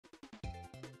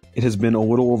It has been a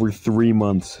little over 3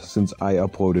 months since I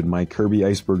uploaded my Kirby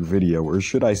Iceberg video, or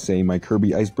should I say my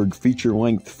Kirby Iceberg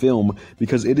feature-length film,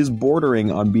 because it is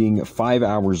bordering on being 5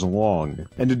 hours long.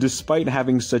 And despite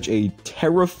having such a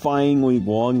terrifyingly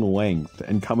long length,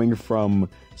 and coming from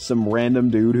some random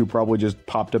dude who probably just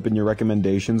popped up in your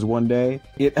recommendations one day,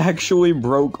 it actually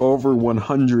broke over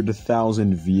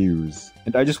 100,000 views.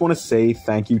 And I just want to say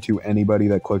thank you to anybody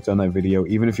that clicked on that video,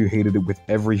 even if you hated it with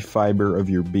every fiber of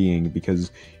your being,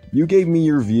 because you gave me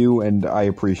your view and I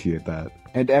appreciate that.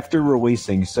 And after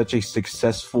releasing such a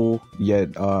successful,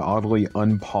 yet oddly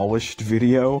unpolished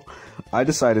video, I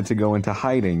decided to go into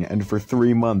hiding, and for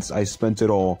 3 months I spent it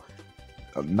all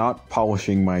not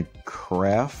polishing my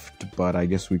craft, but I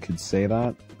guess we could say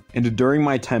that. And during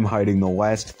my time hiding, the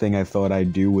last thing I thought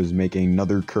I'd do was make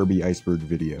another Kirby Iceberg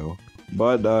video.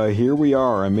 But here we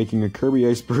are, I'm making a Kirby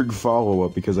Iceberg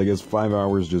follow-up because I guess 5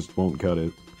 hours just won't cut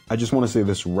it. I just want to say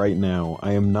this right now,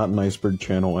 I am not an Iceberg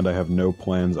channel and I have no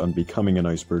plans on becoming an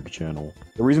Iceberg channel.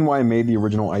 The reason why I made the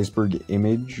original Iceberg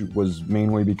image was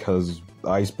mainly because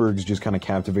icebergs just kind of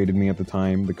captivated me at the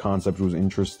time. The concept was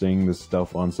interesting, the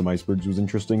stuff on some icebergs was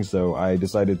interesting, so I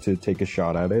decided to take a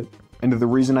shot at it. And the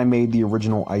reason I made the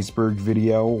original Iceberg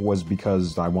video was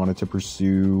because I wanted to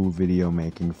pursue video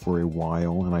making for a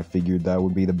while, and I figured that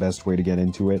would be the best way to get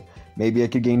into it. Maybe I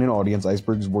could gain an audience.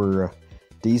 Icebergs were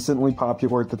decently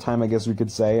popular at the time, I guess we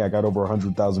could say. I got over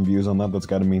 100,000 views on that, that's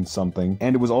gotta mean something.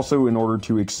 And it was also in order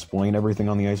to explain everything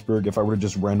on the iceberg. If I were to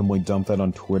just randomly dump that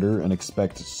on Twitter and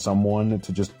expect someone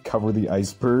to just cover the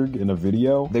iceberg in a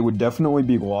video, they would definitely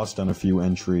be lost on a few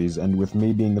entries, and with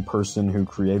me being the person who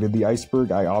created the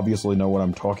iceberg, I obviously know what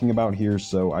I'm talking about here,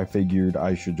 so I figured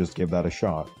I should just give that a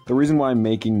shot. The reason why I'm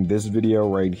making this video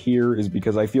right here is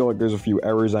because I feel like there's a few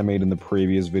errors I made in the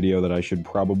previous video that I should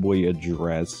probably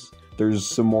address. There's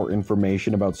some more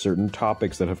information about certain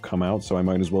topics that have come out, so I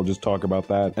might as well just talk about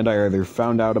that. And I either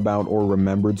found out about or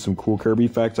remembered some cool Kirby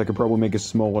facts I could probably make a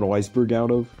small little iceberg out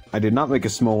of. I did not make a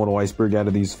small little iceberg out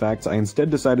of these facts, I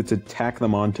instead decided to tack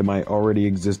them onto my already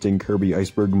existing Kirby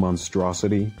Iceberg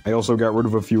monstrosity. I also got rid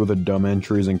of a few of the dumb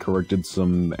entries and corrected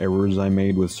some errors I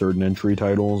made with certain entry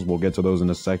titles. We'll get to those in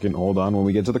a second. Hold on, when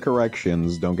we get to the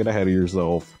corrections, don't get ahead of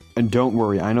yourself. And don't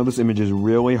worry, I know this image is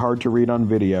really hard to read on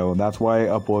video, that's why I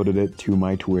uploaded it to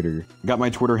my Twitter. Got my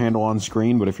Twitter handle on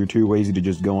screen, but if you're too lazy to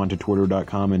just go onto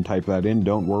twitter.com and type that in,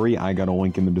 don't worry, I got a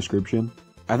link in the description.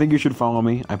 I think you should follow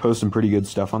me. I post some pretty good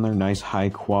stuff on there, nice high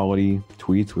quality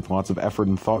tweets with lots of effort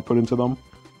and thought put into them.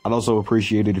 I'd also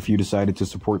appreciate it if you decided to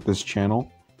support this channel.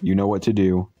 You know what to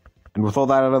do. And with all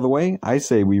that out of the way, I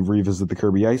say we revisit the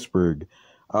Kirby Iceberg.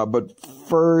 But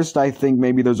first, I think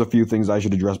maybe there's a few things I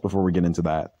should address before we get into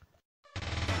that.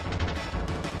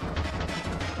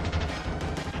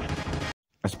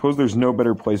 I suppose there's no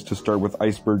better place to start with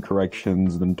iceberg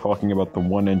corrections than talking about the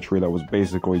one entry that was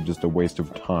basically just a waste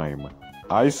of time.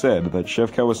 I said that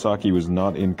Chef Kawasaki was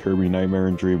not in Kirby Nightmare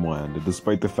in Dreamland,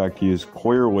 despite the fact he is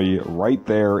clearly right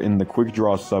there in the Quick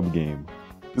Draw subgame.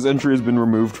 This entry has been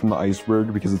removed from the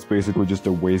iceberg because it's basically just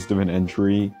a waste of an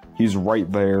entry. He's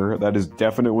right there. That is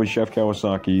definitely Chef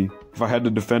Kawasaki. If I had to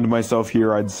defend myself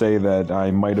here, I'd say that I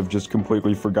might have just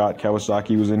completely forgot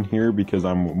Kawasaki was in here because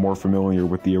I'm more familiar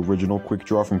with the original Quick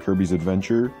Draw from Kirby's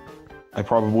Adventure. I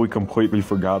probably completely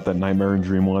forgot that Nightmare in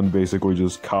Dreamland basically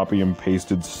just copy and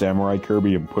pasted Samurai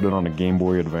Kirby and put it on a Game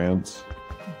Boy Advance.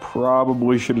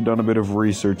 Probably should have done a bit of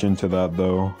research into that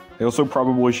though. I also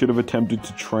probably should have attempted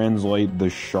to translate the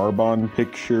Charbon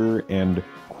picture and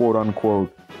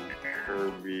quote-unquote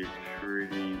Kirby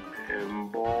 3D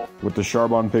pinball. With the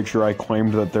Charbon picture, I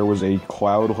claimed that there was a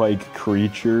cloud-like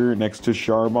creature next to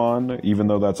Charbon, even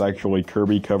though that's actually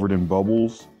Kirby covered in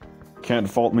bubbles. Can't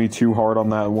fault me too hard on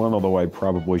that one, although I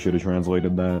probably should have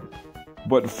translated that.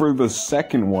 But for the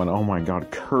second one, oh my god,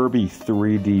 Kirby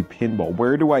 3D Pinball.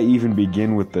 Where do I even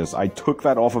begin with this? I took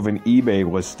that off of an eBay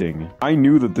listing. I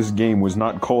knew that this game was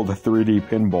not called a 3D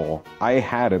Pinball. I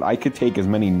had it. I could take as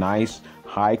many nice,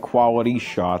 high-quality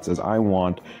shots as I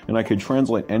want, and I could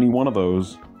translate any one of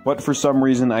those. But for some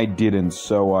reason I didn't,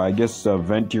 so I guess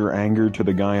vent your anger to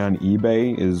the guy on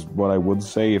eBay is what I would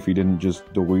say if he didn't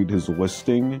just delete his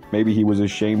listing. Maybe he was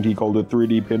ashamed he called it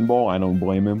 3D Pinball, I don't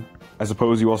blame him. I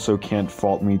suppose you also can't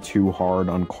fault me too hard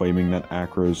on claiming that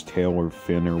Acro's tail or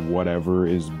fin or whatever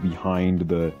is behind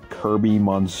the Kirby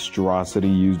monstrosity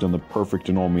used on the perfect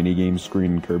and all minigame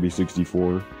screen in Kirby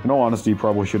 64. In all honesty,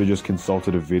 probably should have just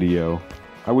consulted a video.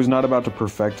 I was not about to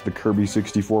perfect the Kirby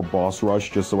 64 boss rush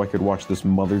just so I could watch this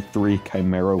Mother 3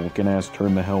 Chimera looking ass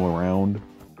turn the hell around.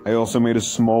 I also made a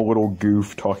small little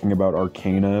goof talking about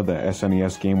Arcana, the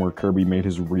SNES game where Kirby made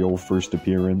his real first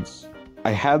appearance. I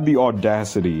had the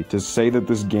audacity to say that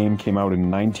this game came out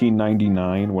in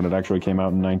 1999 when it actually came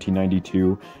out in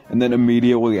 1992, and then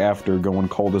immediately after go and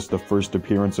call this the first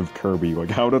appearance of Kirby. Like,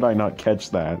 how did I not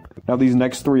catch that? Now, these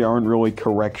next three aren't really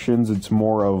corrections, it's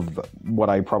more of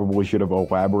what I probably should have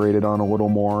elaborated on a little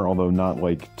more, although not,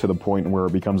 like, to the point where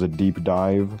it becomes a deep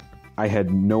dive. I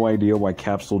had no idea why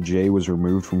Capsule J was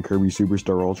removed from Kirby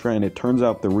Superstar Ultra, and it turns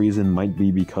out the reason might be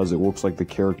because it looks like the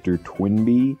character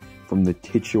Twinbee from the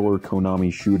titular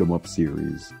Konami shoot-'em-up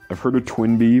series. I've heard of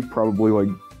Twinbee probably like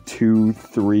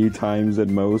 2-3 times at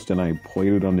most, and I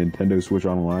played it on Nintendo Switch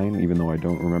Online, even though I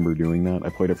don't remember doing that. I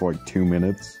played it for like 2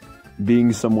 minutes.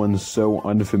 Being someone so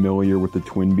unfamiliar with the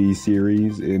Twinbee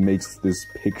series, it makes this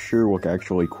picture look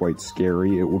actually quite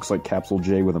scary. It looks like Capsule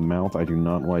J with a mouth. I do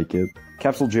not like it.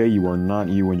 Capsule J, you are not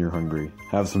you when you're hungry.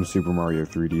 Have some Super Mario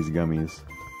 3D's gummies.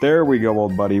 There we go,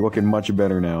 old buddy, looking much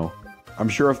better now. I'm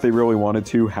sure if they really wanted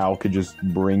to, HAL could just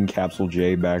bring Capsule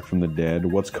J back from the dead.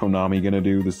 What's Konami gonna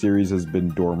do? The series has been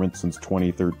dormant since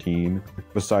 2013.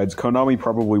 Besides, Konami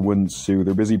probably wouldn't sue.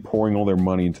 They're busy pouring all their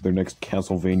money into their next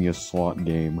Castlevania slot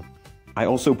game. I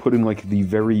also put in like the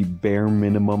very bare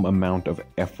minimum amount of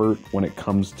effort when it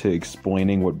comes to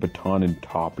explaining what Baton and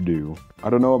Top do. I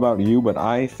don't know about you, but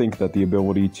I think that the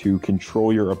ability to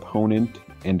control your opponent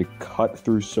and cut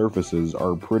through surfaces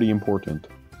are pretty important.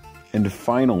 And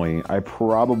finally, I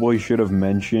probably should have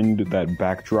mentioned that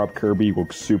Backdrop Kirby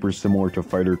looks super similar to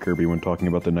Fighter Kirby when talking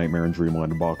about the Nightmare in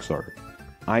Dreamland box art.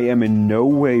 I am in no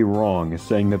way wrong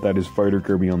saying that that is Fighter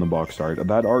Kirby on the box art.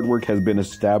 That artwork has been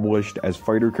established as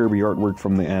Fighter Kirby artwork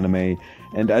from the anime,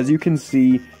 and as you can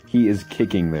see, he is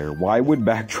kicking there. Why would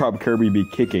Backdrop Kirby be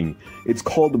kicking? It's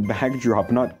called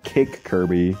Backdrop, not Kick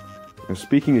Kirby. Now,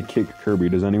 speaking of Kick Kirby,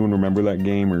 does anyone remember that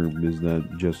game, or is that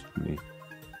just me?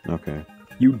 Okay.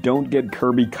 You don't get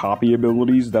Kirby copy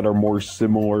abilities that are more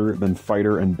similar than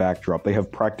Fighter and Backdrop. They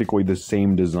have practically the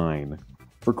same design.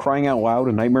 For crying out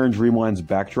loud, Nightmare in Dreamland's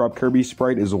Backdrop Kirby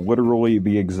sprite is literally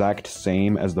the exact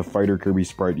same as the Fighter Kirby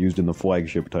sprite used in the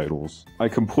flagship titles. I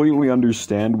completely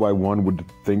understand why one would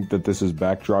think that this is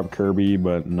Backdrop Kirby,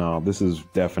 but no, this is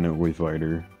definitely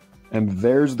Fighter. And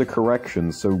there's the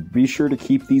corrections, so be sure to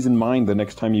keep these in mind the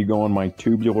next time you go on my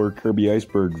tubular Kirby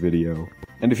Iceberg video.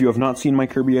 And if you have not seen my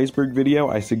Kirby Iceberg video,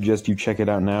 I suggest you check it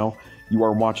out now. You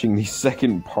are watching the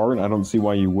second part. I don't see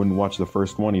why you wouldn't watch the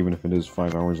first one, even if it is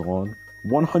 5 hours long.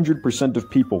 100%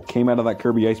 of people came out of that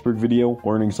Kirby Iceberg video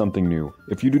learning something new.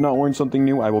 If you do not learn something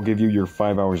new, I will give you your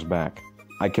 5 hours back.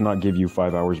 I cannot give you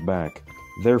 5 hours back.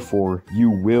 Therefore, you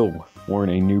will learn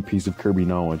a new piece of Kirby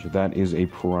knowledge. That is a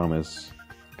promise.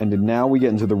 And now we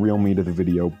get into the real meat of the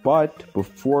video, but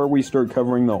before we start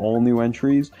covering the all-new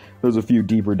entries, there's a few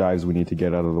deeper dives we need to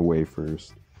get out of the way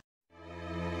first.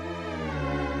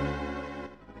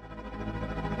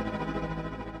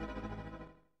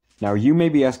 Now, you may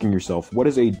be asking yourself, what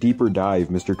is a deeper dive,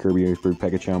 Mr. Kirby Iceberg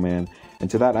Pekachow Man? And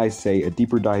to that I say, a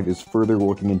deeper dive is further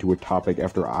looking into a topic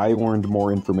after I learned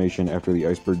more information after the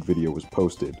Iceberg video was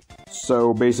posted.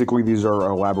 So basically these are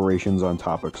elaborations on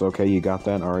topics. Okay, you got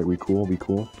that? Alright, we cool? We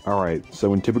cool? Alright,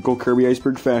 so in typical Kirby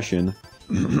Iceberg fashion,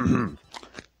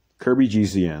 Kirby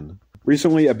GCN.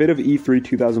 Recently, a bit of E3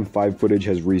 2005 footage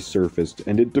has resurfaced,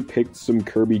 and it depicts some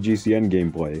Kirby GCN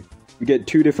gameplay. We get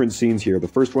two different scenes here, the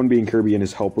first one being Kirby and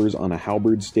his helpers on a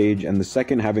halberd stage, and the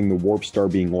second having the Warp Star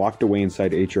being locked away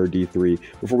inside HRD3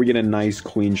 before we get a nice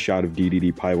clean shot of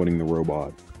DDD piloting the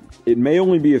robot. It may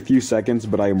only be a few seconds,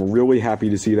 but I am really happy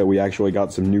to see that we actually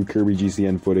got some new Kirby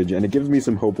GCN footage, and it gives me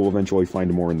some hope we'll eventually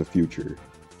find more in the future.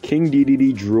 King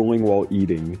DDD drooling while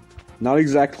eating. Not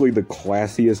exactly the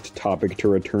classiest topic to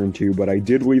return to, but I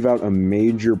did leave out a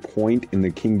major point in the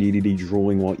King DDD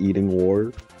drooling while eating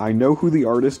lore. I know who the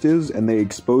artist is, and they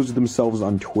exposed themselves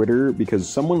on Twitter because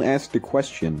someone asked a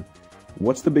question.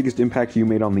 What's the biggest impact you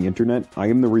made on the internet? I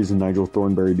am the reason Nigel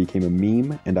Thornberry became a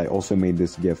meme, and I also made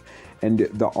this GIF. And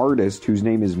the artist, whose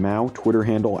name is Mao, Twitter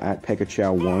handle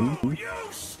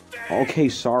 @Pekachow1. Okay,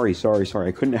 sorry,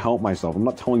 I couldn't help myself. I'm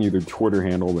not telling you their Twitter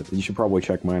handle, but you should probably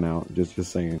check mine out, just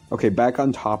saying. Okay, back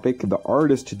on topic, the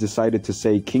artist decided to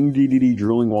say King DDD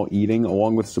drooling while eating,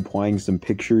 along with supplying some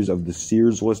pictures of the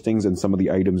Sears listings and some of the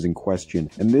items in question.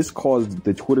 And this caused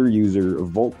the Twitter user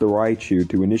Volt the Raichu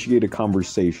to initiate a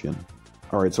conversation.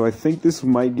 Alright, so I think this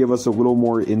might give us a little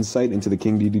more insight into the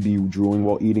King DDD drooling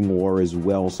while eating lore as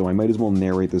well, so I might as well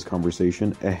narrate this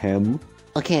conversation. Ahem.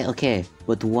 Okay,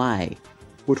 but why?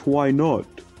 But why not?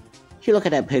 You look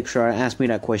at that picture and ask me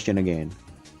that question again.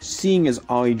 Seeing as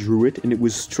I drew it, and it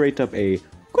was straight up a,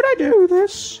 could I do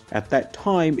this? At that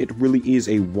time, it really is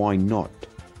a why not.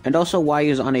 And also why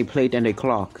is on a plate and a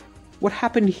clock? What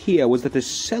happened here was that the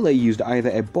seller used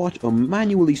either a bot or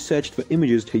manually searched for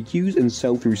images to use and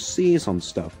sell through Sears on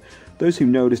stuff. Those who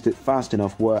noticed it fast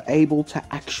enough were able to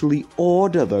actually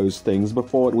order those things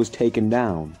before it was taken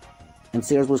down. And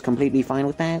Sears was completely fine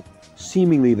with that?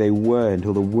 Seemingly they were,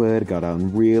 until the word got out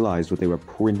and realized what they were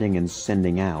printing and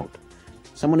sending out.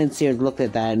 Someone in Sears looked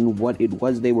at that and what it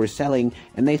was they were selling,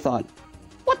 and they thought,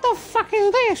 "What the fuck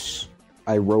is this?"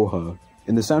 Iroha.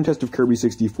 In the sound test of Kirby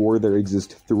 64, there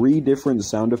exist 3 different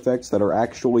sound effects that are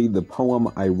actually the poem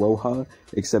Iroha,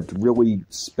 except really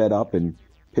sped up and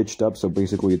pitched up, so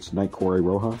basically it's Nightcore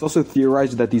Iroha. It's also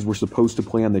theorized that these were supposed to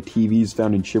play on the TVs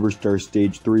found in Shiverstar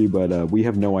Stage 3, but we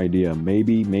have no idea.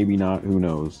 Maybe, maybe not, who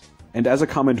knows. And as a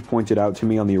comment pointed out to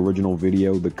me on the original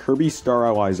video, the Kirby Star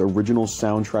Allies original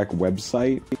soundtrack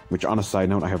website, which on a side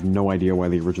note, I have no idea why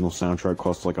the original soundtrack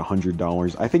costs like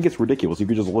 $100. I think it's ridiculous. You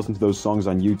could just listen to those songs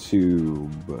on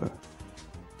YouTube.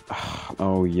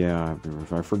 Oh yeah,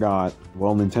 I forgot.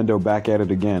 Well, Nintendo back at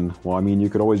it again. Well, I mean, you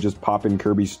could always just pop in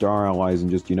Kirby Star Allies and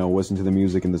just, you know, listen to the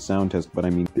music in the sound test, but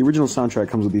I mean, the original soundtrack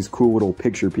comes with these cool little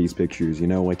pictures, you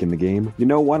know, like in the game. You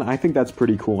know what? I think that's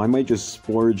pretty cool. I might just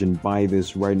splurge and buy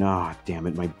this right now. Ah, damn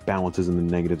it, my balance is in the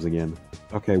negatives again.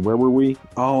 Okay, where were we?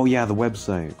 Oh yeah, the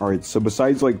website. Alright, so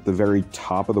besides like the very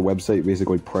top of the website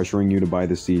basically pressuring you to buy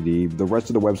the CD, the rest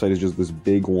of the website is just this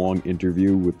big long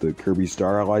interview with the Kirby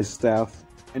Star Allies staff.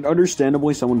 And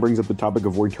understandably, someone brings up the topic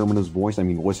of Void Termina's voice. I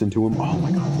mean, listen to him. Oh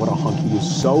my god, what a hunk. He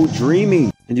is so dreamy!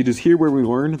 And it is here where we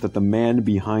learn that the man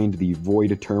behind the Void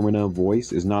Termina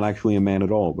voice is not actually a man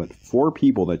at all, but 4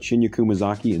 people that Shinya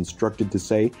Kumazaki instructed to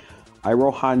say,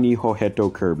 "Iroha ni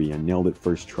Hoheto Kirby," and nailed it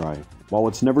first try. While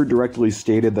it's never directly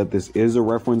stated that this is a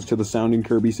reference to the sound in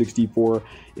Kirby 64,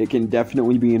 it can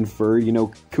definitely be inferred. You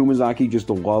know, Kumazaki just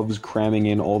loves cramming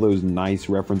in all those nice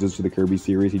references to the Kirby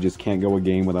series. He just can't go a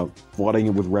game without flooding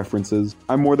it with references.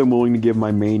 I'm more than willing to give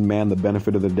my main man the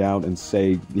benefit of the doubt and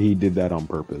say he did that on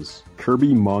purpose.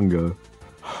 Kirby manga.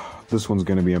 This one's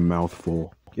gonna be a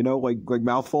mouthful. You know, like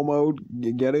mouthful mode?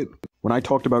 You get it? When I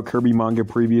talked about Kirby manga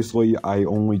previously, I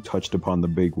only touched upon the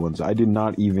big ones. I did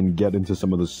not even get into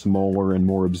some of the smaller and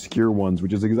more obscure ones,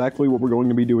 which is exactly what we're going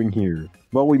to be doing here.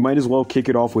 Well, we might as well kick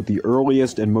it off with the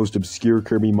earliest and most obscure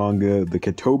Kirby manga, the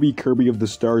Katobi Kirby of the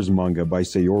Stars manga by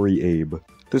Sayori Abe.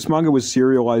 This manga was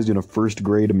serialized in a first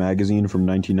grade magazine from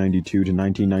 1992 to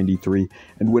 1993,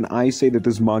 and when I say that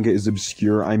this manga is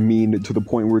obscure, I mean to the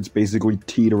point where it's basically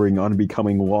teetering on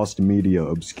becoming lost media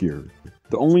obscure.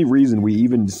 The only reason we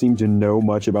even seem to know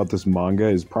much about this manga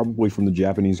is probably from the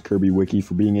Japanese Kirby Wiki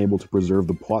for being able to preserve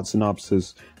the plot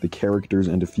synopsis, the characters,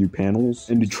 and a few panels.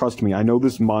 And trust me, I know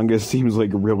this manga seems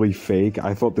like really fake.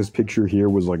 I thought this picture here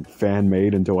was like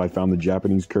fan-made until I found the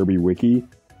Japanese Kirby Wiki.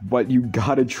 But you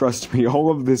gotta trust me, all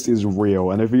of this is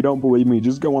real, and if you don't believe me,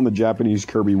 just go on the Japanese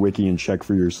Kirby Wiki and check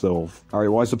for yourself.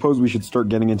 Alright, well I suppose we should start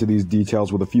getting into these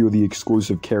details with a few of the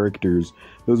exclusive characters,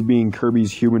 those being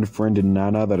Kirby's human friend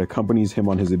Nana that accompanies him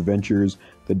on his adventures,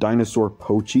 the dinosaur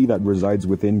Pochi that resides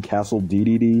within Castle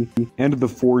DDD, and the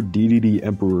 4 DDD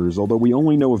Emperors, although we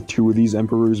only know of 2 of these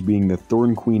Emperors being the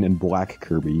Thorn Queen and Black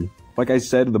Kirby. Like I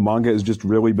said, the manga is just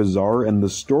really bizarre, and the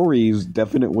stories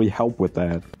definitely help with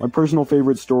that. My personal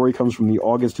favorite story comes from the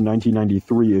August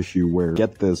 1993 issue where,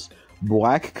 get this,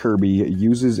 Black Kirby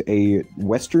uses a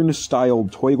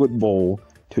Western-styled toilet bowl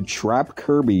to trap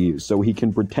Kirby so he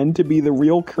can pretend to be the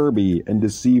real Kirby and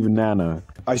deceive Nana.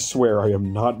 I swear I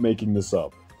am not making this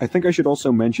up. I think I should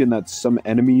also mention that some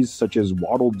enemies, such as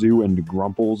Waddle Doo and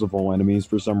Grumples of all enemies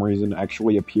for some reason,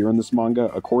 actually appear in this manga,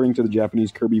 according to the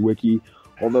Japanese Kirby Wiki,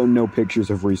 although no pictures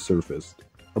have resurfaced.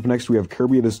 Up next we have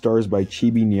Kirby of the Stars by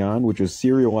Chibi Nyan, which was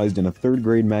serialized in a 3rd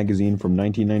grade magazine from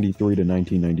 1993 to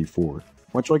 1994.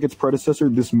 Much like its predecessor,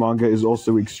 this manga is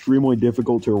also extremely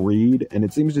difficult to read, and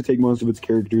it seems to take most of its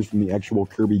characters from the actual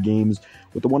Kirby games,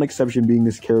 with the one exception being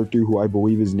this character who I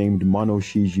believe is named Mono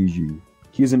Shijiju.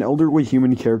 He is an elderly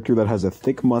human character that has a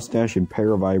thick mustache and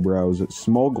pair of eyebrows,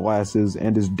 small glasses,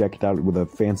 and is decked out with a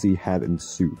fancy hat and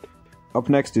suit. Up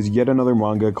next is yet another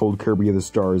manga called Kirby of the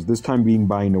Stars, this time being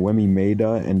by Noemi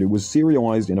Maeda, and it was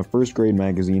serialized in a 1st grade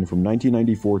magazine from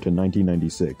 1994 to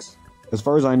 1996. As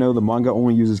far as I know, the manga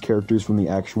only uses characters from the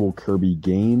actual Kirby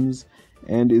games,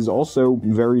 and is also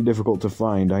very difficult to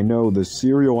find. I know, the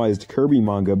serialized Kirby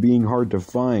manga being hard to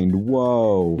find,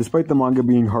 whoa! Despite the manga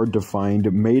being hard to find,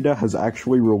 Maeda has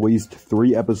actually released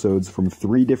 3 episodes from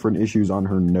 3 different issues on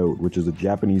her Note, which is a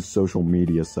Japanese social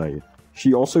media site.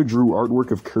 She also drew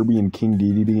artwork of Kirby and King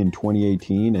Dedede in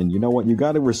 2018, and you know what, you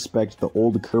gotta respect the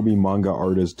old Kirby manga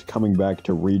artist coming back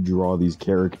to redraw these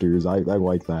characters. I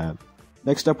like that.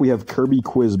 Next up we have Kirby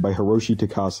Quiz by Hiroshi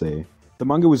Takase. The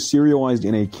manga was serialized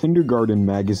in a kindergarten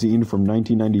magazine from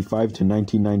 1995 to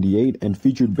 1998 and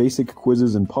featured basic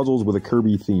quizzes and puzzles with a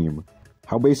Kirby theme.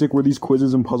 How basic were these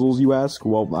quizzes and puzzles, you ask?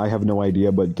 Well, I have no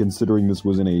idea, but considering this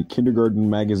was in a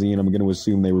kindergarten magazine, I'm gonna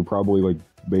assume they were probably like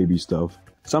baby stuff.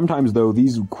 Sometimes, though,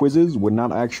 these quizzes would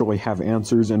not actually have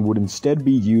answers and would instead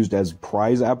be used as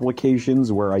prize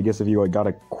applications, where I guess if you got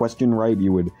a question right,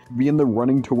 you would be in the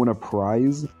running to win a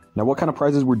prize. Now, what kind of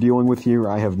prizes we're dealing with here,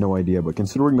 I have no idea, but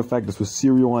considering the fact this was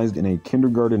serialized in a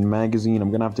kindergarten magazine,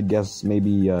 I'm gonna have to guess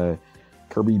maybe,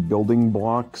 Kirby building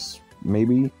blocks,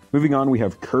 maybe? Moving on, we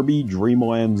have Kirby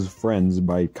Dreamland's Friends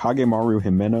by Kagemaru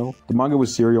Himeno. The manga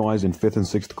was serialized in 5th and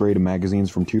 6th grade magazines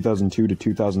from 2002 to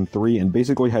 2003 and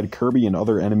basically had Kirby and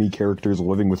other enemy characters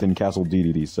living within Castle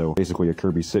Dedede, so basically a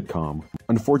Kirby sitcom.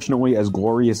 Unfortunately, as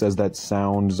glorious as that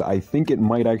sounds, I think it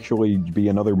might actually be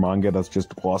another manga that's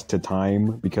just lost to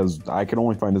time, because I can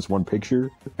only find this one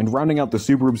picture. And rounding out the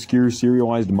super obscure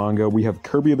serialized manga, we have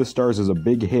Kirby of the Stars as a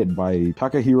big hit by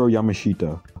Takahiro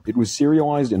Yamashita. It was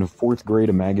serialized in a 4th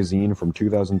grade magazine from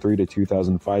 2003 to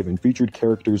 2005 and featured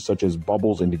characters such as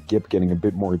Bubbles and Gip getting a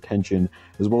bit more attention,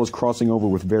 as well as crossing over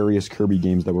with various Kirby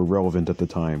games that were relevant at the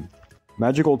time.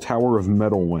 Magical Tower of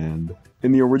Metal Land.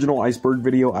 In the original Iceberg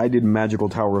video, I did Magical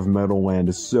Tower of Metal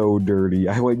Land so dirty.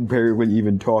 I barely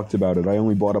even talked about it. I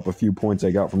only brought up a few points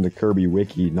I got from the Kirby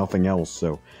wiki, nothing else,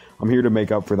 so I'm here to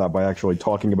make up for that by actually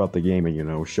talking about the game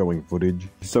and, showing footage.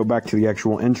 So back to the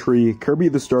actual entry. Kirby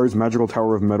the Stars Magical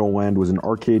Tower of Metal Land was an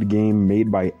arcade game made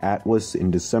by Atlas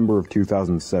in December of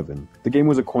 2007. The game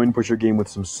was a coin pusher game with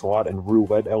some slot and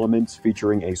roulette elements,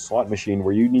 featuring a slot machine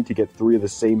where you need to get 3 of the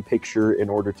same picture in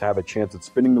order to have a chance at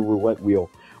spinning the roulette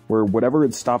wheel, where whatever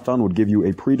it stopped on would give you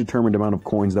a predetermined amount of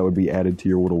coins that would be added to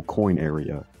your little coin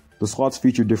area. The slots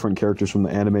featured different characters from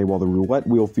the anime, while the roulette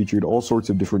wheel featured all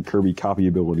sorts of different Kirby copy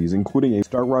abilities, including a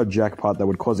Star Rod jackpot that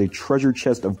would cause a treasure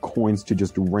chest of coins to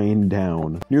just rain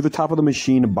down. Near the top of the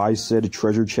machine by said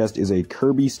treasure chest is a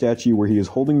Kirby statue where he is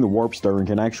holding the warp star and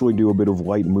can actually do a bit of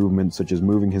light movement, such as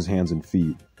moving his hands and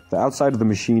feet. The outside of the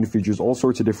machine features all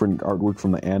sorts of different artwork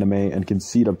from the anime and can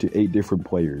seat up to 8 different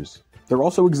players. There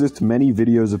also exist many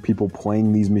videos of people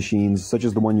playing these machines, such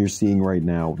as the one you're seeing right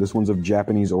now. This one's of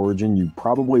Japanese origin. You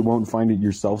probably won't find it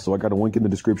yourself, so I got a link in the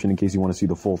description in case you want to see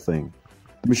the full thing.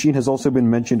 The machine has also been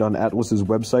mentioned on Atlas's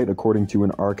website according to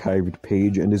an archived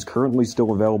page, and is currently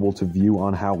still available to view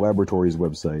on HAL Laboratories'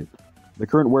 website. The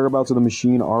current whereabouts of the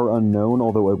machine are unknown,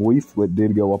 although a leaflet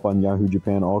did go up on Yahoo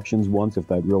Japan auctions once, if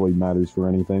that really matters for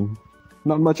anything.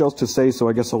 Not much else to say, so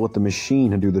I guess I'll let the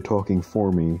machine do the talking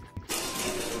for me.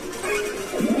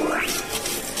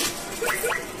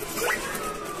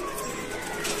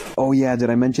 Oh yeah, did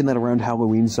I mention that around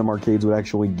Halloween some arcades would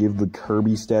actually give the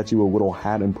Kirby statue a little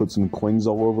hat and put some clings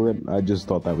all over it? I just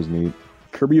thought that was neat.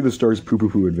 Kirby of the Stars Poo Poo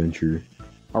Poo Adventure.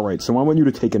 Alright, so I want you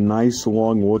to take a nice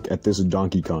long look at this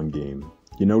Donkey Kong game.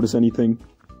 You notice anything?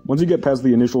 Once you get past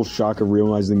the initial shock of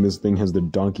realizing this thing has the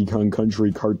Donkey Kong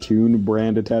Country cartoon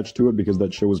brand attached to it, because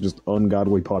that show was just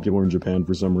ungodly popular in Japan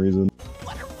for some reason.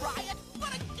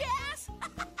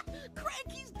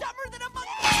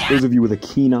 Those of you with a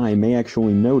keen eye may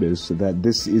actually notice that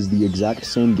this is the exact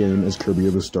same game as Kirby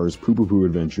of the Stars Poo Poo Poo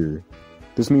Adventure.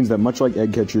 This means that much like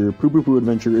Egg Catcher, Poo Poo Poo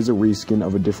Adventure is a reskin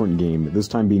of a different game, this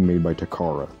time being made by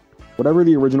Takara. Whatever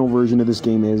the original version of this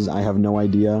game is, I have no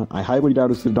idea. I highly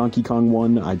doubt it's the Donkey Kong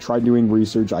one. I tried doing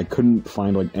research, I couldn't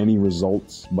find any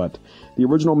results, but the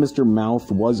original Mr.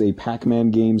 Mouth was a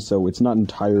Pac-Man game, so it's not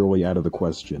entirely out of the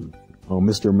question. Oh,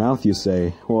 Mr. Mouth, you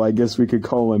say? Well, I guess we could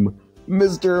call him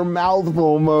Mr.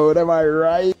 Mouthful Mode, am I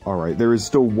right? Alright, there is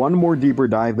still one more deeper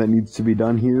dive that needs to be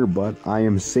done here, but I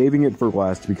am saving it for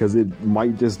last because it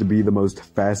might just be the most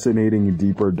fascinating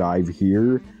deeper dive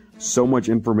here. So much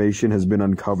information has been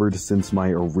uncovered since my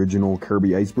original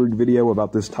Kirby Iceberg video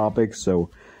about this topic, so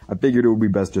I figured it would be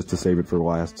best just to save it for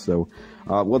last. So,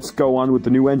 let's go on with the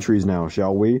new entries now,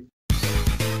 shall we?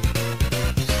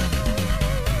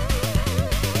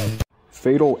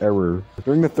 Fatal Error.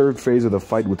 During the 3rd phase of the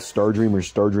fight with Stardream or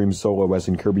Stardream Solo S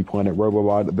in Kirby Planet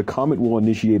Robobot, the comet will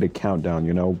initiate a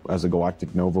countdown, as a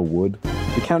galactic nova would.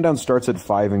 The countdown starts at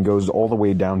 5 and goes all the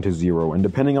way down to 0, and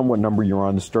depending on what number you're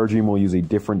on, Stardream will use a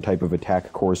different type of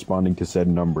attack corresponding to said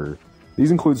number.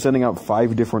 These include sending out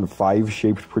 5 different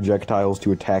 5-shaped projectiles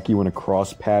to attack you in a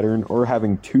cross pattern, or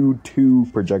having 2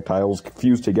 projectiles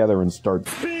fuse together and start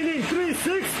spinning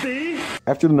 360.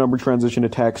 After the number transition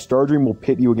attack, Stardream will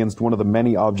pit you against one of the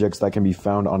many objects that can be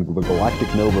found on the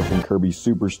Galactic Nova from Kirby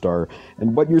Superstar,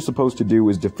 and what you're supposed to do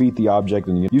is defeat the object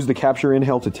and use the capture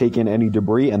inhale to take in any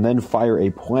debris and then fire a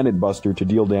planet buster to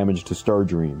deal damage to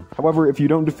Stardream. However, if you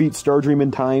don't defeat Stardream in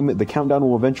time, the countdown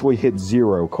will eventually hit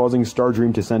 0, causing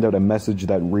Stardream to send out a message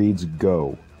that reads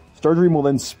 "Go." Stardream will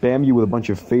then spam you with a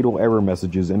bunch of fatal error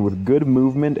messages, and with good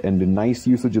movement and a nice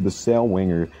usage of the sail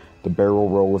winger, the barrel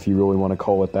roll if you really want to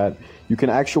call it that, you can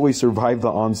actually survive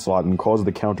the onslaught and cause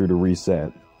the counter to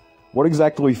reset. What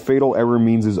exactly fatal error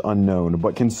means is unknown,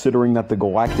 but considering that the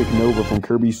Galactic Nova from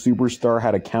Kirby Superstar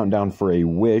had a countdown for a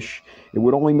wish, it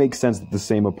would only make sense that the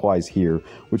same applies here,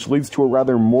 which leads to a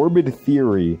rather morbid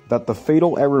theory that the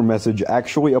fatal error message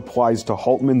actually applies to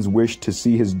Haltman's wish to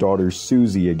see his daughter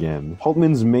Susie again.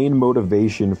 Haltman's main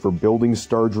motivation for building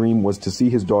Stardream was to see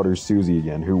his daughter Susie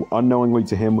again, who unknowingly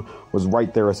to him was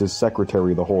right there as his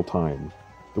secretary the whole time.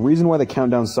 The reason why the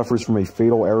countdown suffers from a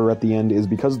fatal error at the end is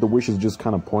because the wish is just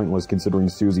kind of pointless considering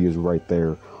Susie is right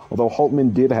there. Although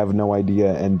Haltman did have no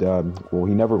idea and, well,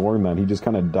 he never learned that. He just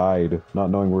kind of died, not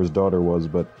knowing where his daughter was,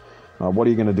 but what are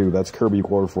you gonna do? That's Kirby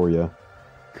lore for you.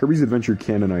 Kirby's Adventure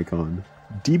canon icon.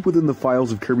 Deep within the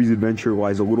files of Kirby's Adventure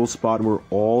lies a little spot where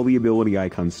all the ability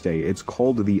icons stay. It's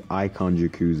called the Icon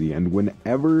Jacuzzi, and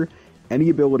whenever any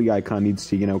ability icon needs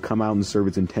to, come out and serve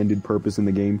its intended purpose in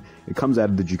the game, it comes out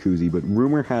of the jacuzzi, but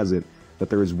rumor has it that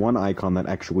there is one icon that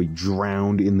actually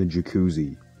drowned in the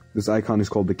jacuzzi. This icon is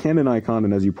called the Cannon icon,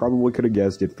 and as you probably could have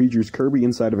guessed, it features Kirby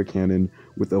inside of a cannon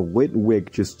with a lit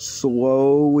wick just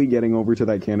slowly getting over to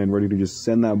that cannon, ready to just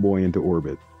send that boy into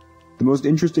orbit. The most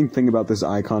interesting thing about this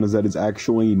icon is that it's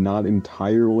actually not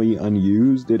entirely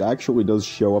unused. It actually does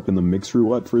show up in the mix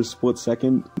roulette for a split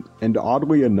second, and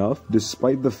oddly enough,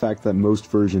 despite the fact that most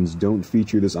versions don't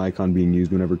feature this icon being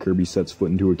used whenever Kirby sets foot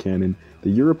into a cannon,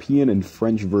 the European and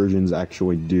French versions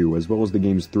actually do, as well as the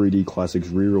game's 3D Classics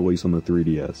re-release on the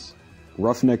 3DS.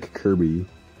 Roughneck Kirby.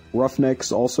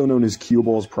 Roughnecks, also known as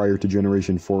Cue-Balls prior to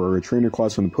Generation 4, are a trainer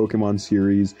class from the Pokemon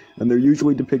series, and they're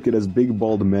usually depicted as big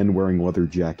bald men wearing leather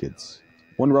jackets.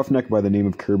 One Roughneck by the name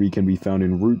of Kirby can be found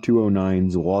in Route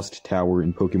 209's Lost Tower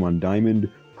in Pokemon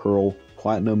Diamond, Pearl,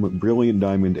 Platinum, Brilliant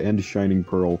Diamond, and Shining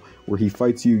Pearl, where he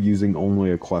fights you using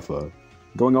only a Cleffa.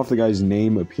 Going off the guy's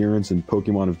name, appearance, and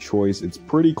Pokemon of choice, it's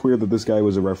pretty clear that this guy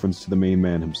was a reference to the main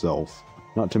man himself.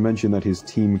 Not to mention that his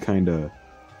team kinda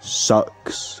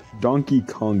sucks. Donkey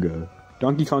Konga.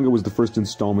 Donkey Konga was the first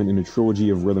installment in a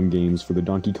trilogy of rhythm games for the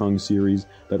Donkey Kong series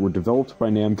that were developed by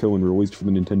Namco and released for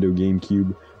the Nintendo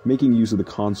GameCube, making use of the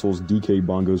console's DK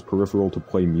Bongo's peripheral to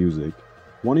play music.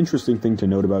 One interesting thing to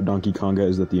note about Donkey Konga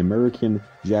is that the American,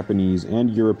 Japanese, and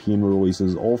European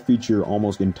releases all feature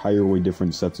almost entirely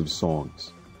different sets of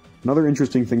songs. Another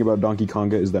interesting thing about Donkey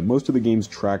Konga is that most of the game's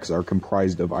tracks are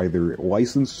comprised of either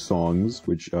licensed songs,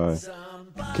 which,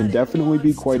 can definitely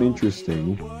be quite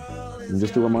interesting. And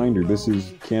just a reminder, this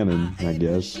is canon, I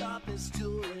guess.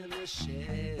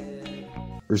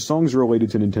 Or songs related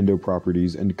to Nintendo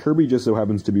properties, and Kirby just so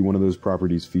happens to be one of those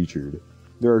properties featured.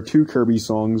 There are two Kirby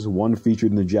songs, one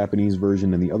featured in the Japanese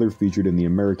version and the other featured in the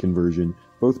American version,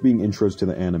 both being intros to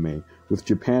the anime, with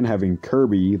Japan having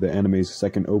Kirby, the anime's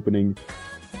second opening,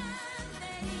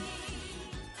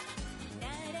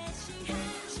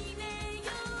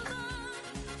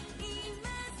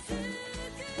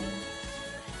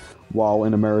 while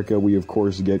in America we of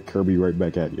course get Kirby right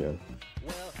back at ya.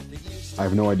 I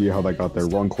have no idea how that got there,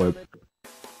 wrong clip.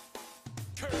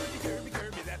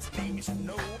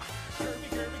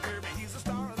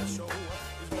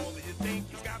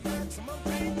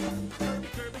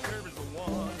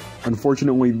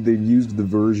 Unfortunately, they used the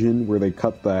version where they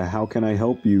cut the "How Can I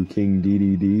Help You, King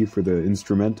DDD" for the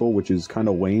instrumental, which is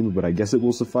kinda lame, but I guess it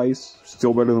will suffice.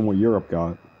 Still better than what Europe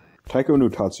got. Taiko no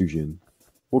Tatsujin.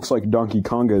 Looks like Donkey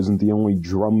Konga isn't the only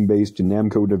drum-based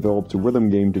Namco-developed rhythm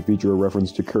game to feature a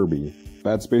reference to Kirby.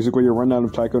 That's basically a rundown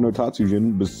of Taiko no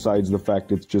Tatsujin, besides the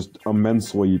fact it's just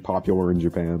immensely popular in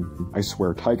Japan. I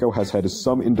swear, Taiko has had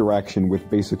some interaction with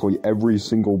basically every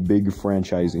single big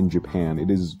franchise in Japan.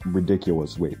 It is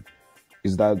ridiculous. Wait,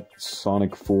 is that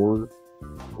Sonic 4?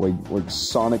 Like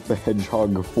Sonic the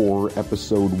Hedgehog 4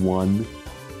 Episode 1?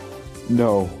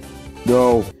 No.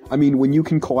 No. I mean, when you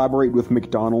can collaborate with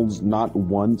McDonald's not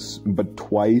once, but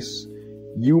twice,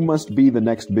 you must be the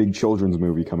next big children's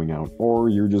movie coming out, or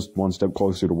you're just one step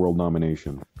closer to world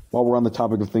domination. While we're on the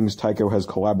topic of things Taiko has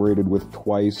collaborated with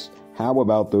twice, how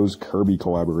about those Kirby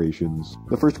collaborations?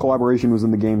 The first collaboration was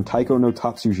in the game Taiko no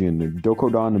Tatsujin,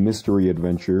 Dokodan Mystery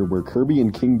Adventure, where Kirby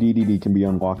and King Dedede can be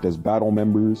unlocked as battle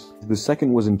members. The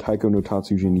second was in Taiko no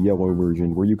Tatsujin Yellow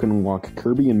version, where you can unlock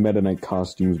Kirby and Meta Knight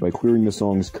costumes by clearing the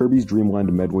songs Kirby's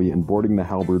Dreamland Medley and boarding the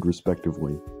Halberd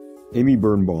respectively. Amy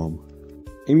Birnbaum.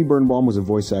 Amy Birnbaum was a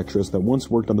voice actress that once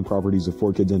worked on the properties of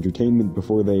 4Kids Entertainment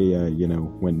before they,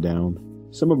 went down.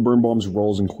 Some of Birnbaum's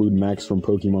roles include Max from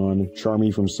Pokemon,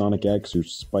 Charmy from Sonic X or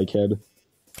Spikehead.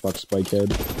 Fuck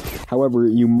Spikehead. However,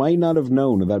 you might not have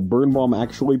known that Birnbaum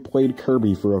actually played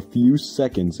Kirby for a few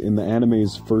seconds in the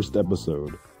anime's first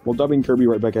episode. While dubbing Kirby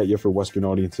right back at you for Western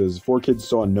audiences, 4Kids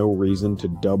saw no reason to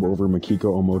dub over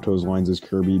Makiko Omoto's lines as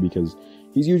Kirby because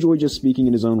he's usually just speaking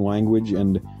in his own language,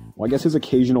 and well, I guess his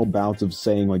occasional bouts of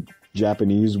saying,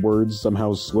 Japanese words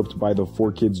somehow slipped by the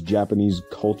 4Kids Japanese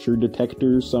culture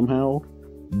detector somehow.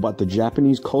 But the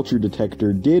Japanese culture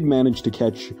detector did manage to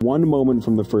catch one moment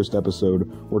from the first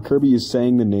episode where Kirby is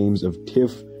saying the names of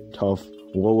Tiff, Tuff,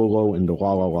 Lololo, and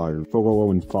Lalala, or Fololo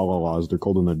and Falala as they're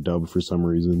called in the dub for some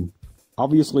reason.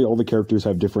 Obviously, all the characters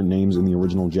have different names in the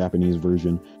original Japanese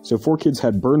version, so 4Kids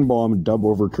had Birnbaum dub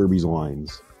over Kirby's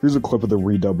lines. Here's a clip of the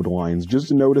redubbed lines, just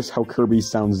to notice how Kirby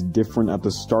sounds different at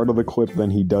the start of the clip than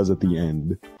he does at the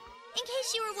end. In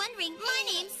case you were wondering, my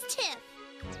name's Tiff.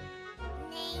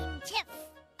 Name Tiff.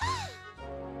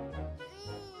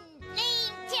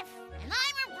 Name Tiff. And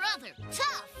I'm her brother,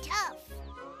 Tuff.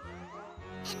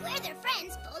 And we're their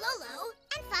friends, Fololo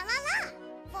and Falala.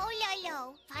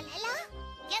 Fololo, Falala?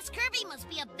 Guess Kirby must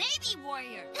be a baby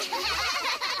warrior.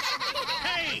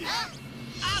 Hey!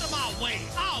 Out of my way!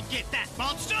 I'll get that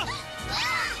monster!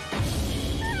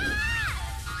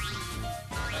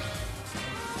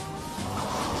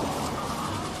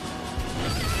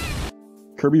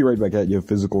 Kirby right back at you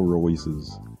physical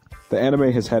releases. The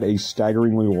anime has had a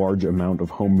staggeringly large amount of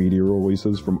home media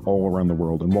releases from all around the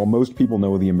world, and while most people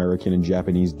know the American and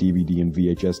Japanese DVD and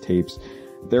VHS tapes,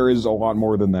 there is a lot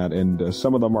more than that, and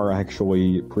some of them are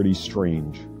actually pretty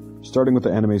strange. Starting with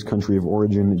the anime's country of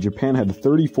origin, Japan had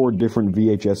 34 different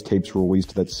VHS tapes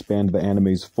released that spanned the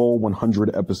anime's full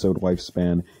 100-episode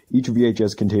lifespan, each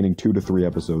VHS containing 2 to 3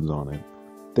 episodes on it.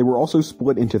 They were also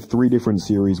split into 3 different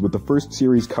series, with the first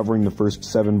series covering the first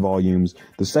 7 volumes,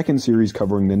 the second series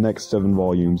covering the next 7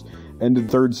 volumes, and the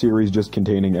third series just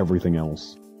containing everything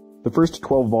else. The first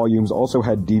 12 volumes also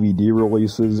had DVD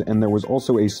releases, and there was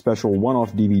also a special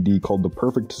one-off DVD called the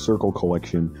Perfect Circle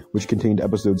Collection, which contained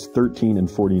episodes 13 and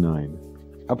 49.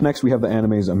 Up next we have the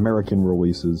anime's American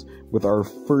releases, with our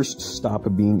first stop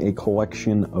being a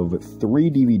collection of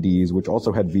 3 DVDs, which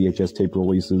also had VHS tape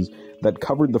releases, that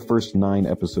covered the first 9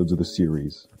 episodes of the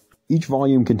series. Each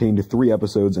volume contained 3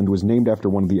 episodes and was named after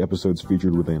one of the episodes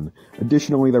featured within.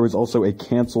 Additionally, there was also a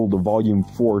cancelled Volume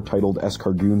 4 titled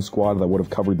Escargoon Squad that would have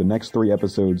covered the next 3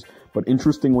 episodes, but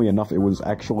interestingly enough, it was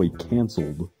actually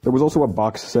cancelled. There was also a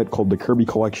box set called the Kirby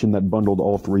Collection that bundled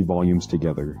all 3 volumes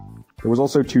together. There was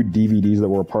also 2 DVDs that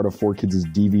were a part of 4Kids'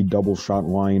 DV double shot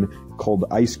line called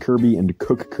Ice Kirby and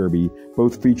Cook Kirby,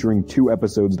 both featuring 2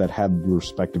 episodes that had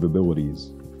respective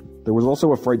abilities. There was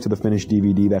also a Fright to the Finish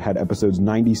DVD that had episodes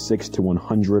 96 to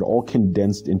 100 all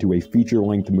condensed into a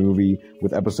feature-length movie,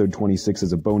 with episode 26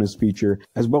 as a bonus feature,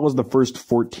 as well as the first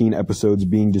 14 episodes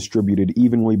being distributed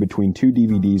evenly between 2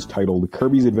 DVDs titled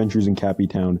Kirby's Adventures in Cappy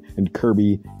Town and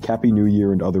Kirby, Cappy New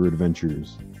Year and Other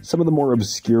Adventures. Some of the more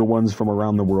obscure ones from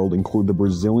around the world include the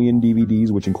Brazilian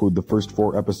DVDs, which include the first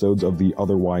 4 episodes of the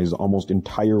otherwise almost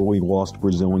entirely lost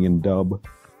Brazilian dub,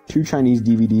 2 Chinese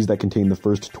DVDs that contain the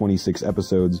first 26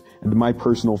 episodes, and my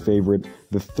personal favorite,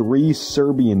 the 3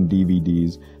 Serbian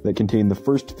DVDs that contain the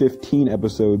first 15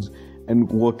 episodes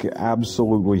and look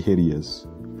absolutely hideous.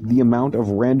 The amount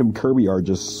of random Kirby art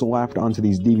just slapped onto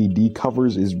these DVD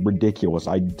covers is ridiculous.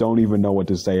 I don't even know what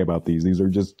to say about these. These are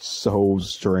just so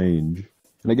strange.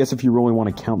 And I guess if you really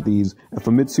want to count these, a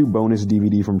Famitsu bonus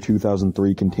DVD from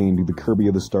 2003 contained the Kirby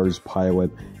of the Stars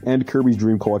pilot, and Kirby's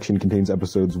Dream Collection contains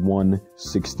episodes 1,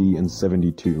 60, and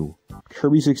 72.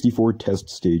 Kirby 64 test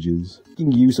stages.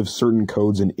 Making use of certain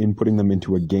codes and inputting them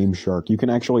into a Game Shark, you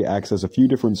can actually access a few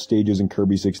different stages in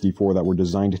Kirby 64 that were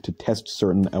designed to test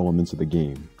certain elements of the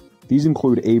game. These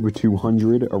include Abe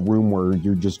 200, a room where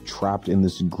you're just trapped in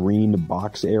this green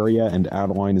box area and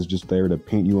Adeline is just there to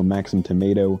paint you a Maxim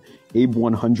tomato, Abe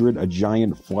 100, a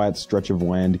giant flat stretch of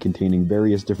land containing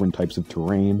various different types of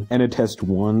terrain, Test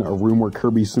 1, a room where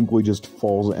Kirby simply just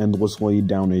falls endlessly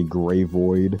down a gray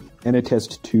void,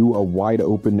 Test 2, a wide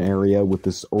open area with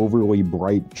this overly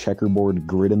bright checkerboard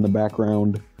grid in the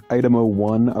background, Item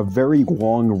 01, a very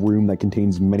long room that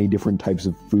contains many different types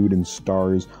of food and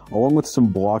stars, along with some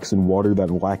blocks and water that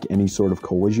lack any sort of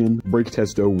collision. Break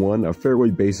Test 01, a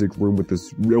fairly basic room with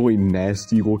this really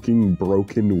nasty looking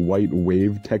broken white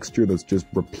wave texture that's just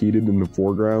repeated in the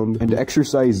foreground. And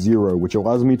Exercise 0, which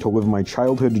allows me to live my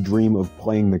childhood dream of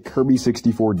playing the Kirby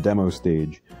 64 demo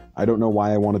stage. I don't know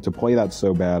why I wanted to play that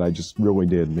so bad, I just really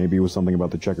did. Maybe it was something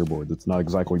about the checkerboard. It's not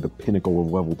exactly the pinnacle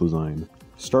of level design.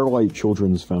 Starlight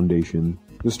Children's Foundation.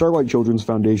 The Starlight Children's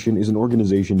Foundation is an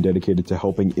organization dedicated to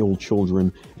helping ill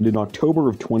children, and in October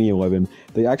of 2011,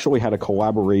 they actually had a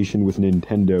collaboration with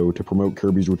Nintendo to promote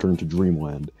Kirby's Return to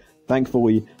Dreamland.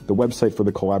 Thankfully, the website for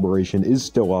the collaboration is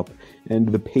still up, and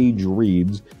the page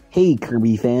reads, "Hey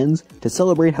Kirby fans, to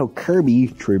celebrate how Kirby,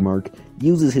 trademark,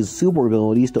 uses his super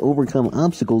abilities to overcome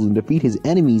obstacles and defeat his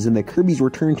enemies in the Kirby's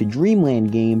Return to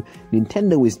Dreamland game,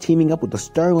 Nintendo is teaming up with the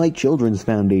Starlight Children's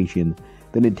Foundation.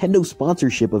 The Nintendo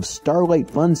sponsorship of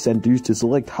Starlight Fund Centers to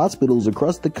select hospitals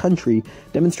across the country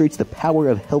demonstrates the power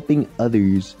of helping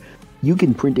others. You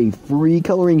can print a free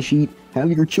coloring sheet,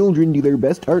 have your children do their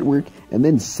best artwork, and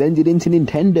then send it in to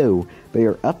Nintendo. They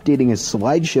are updating a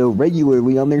slideshow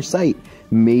regularly on their site.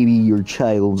 Maybe your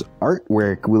child's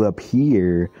artwork will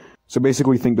appear." So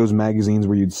basically think those magazines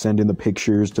where you'd send in the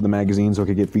pictures to the magazine so it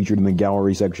could get featured in the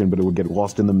gallery section, but it would get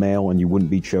lost in the mail and you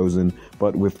wouldn't be chosen,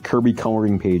 but with Kirby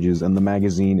coloring pages, and the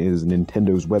magazine is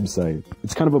Nintendo's website.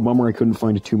 It's kind of a bummer I couldn't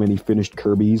find too many finished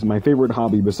Kirbys. My favorite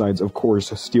hobby, besides of course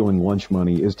stealing lunch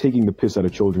money, is taking the piss out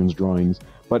of children's drawings,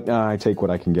 but I take what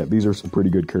I can get. These are some pretty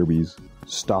good Kirbys.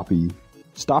 Stoppy.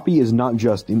 Stoppy is not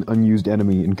just an unused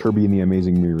enemy in Kirby and the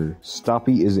Amazing Mirror.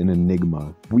 Stoppy is an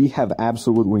enigma. We have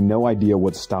absolutely no idea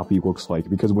what Stoppy looks like,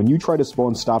 because when you try to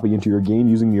spawn Stoppy into your game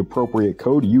using the appropriate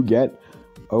code, you get,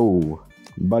 "Oh,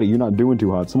 buddy, you're not doing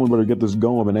too hot. Someone better get this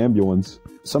golem an ambulance."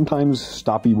 Sometimes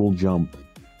Stoppy will jump.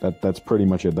 That's pretty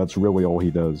much it. That's really all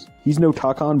he does. He's no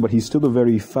Takon, but he's still a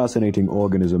very fascinating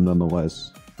organism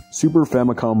nonetheless. Super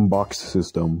Famicom Box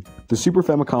System. The Super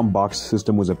Famicom Box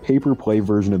System was a pay-per-play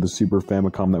version of the Super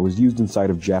Famicom that was used inside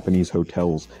of Japanese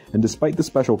hotels, and despite the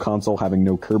special console having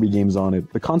no Kirby games on it,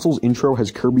 the console's intro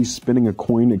has Kirby spinning a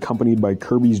coin accompanied by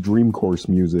Kirby's Dream Course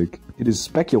music. It is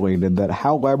speculated that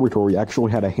HAL Laboratory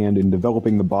actually had a hand in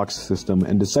developing the box system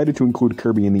and decided to include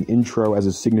Kirby in the intro as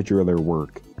a signature of their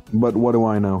work. But what do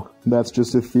I know? That's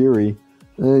just a theory.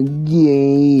 A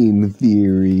game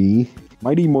theory.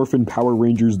 Mighty Morphin Power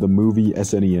Rangers the Movie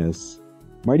SNES.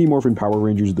 Mighty Morphin Power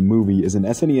Rangers the Movie is an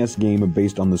SNES game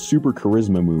based on the Super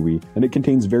Charisma movie, and it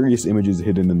contains various images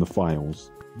hidden in the files.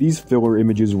 These filler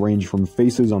images range from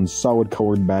faces on solid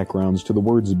colored backgrounds to the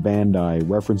words Bandai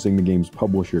referencing the game's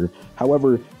publisher.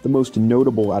 However, the most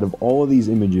notable out of all of these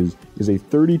images is a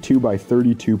 32 by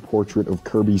 32 portrait of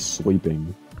Kirby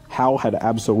sleeping. HAL had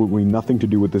absolutely nothing to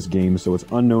do with this game, so it's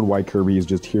unknown why Kirby is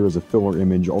just here as a filler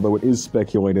image, although it is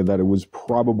speculated that it was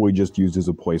probably just used as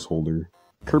a placeholder.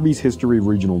 Kirby's History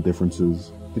Regional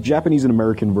Differences. The Japanese and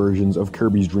American versions of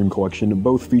Kirby's Dream Collection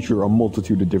both feature a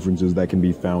multitude of differences that can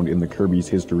be found in the Kirby's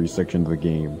History section of the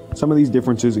game. Some of these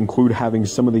differences include having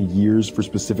some of the years for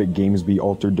specific games be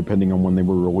altered depending on when they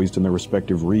were released in their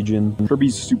respective region,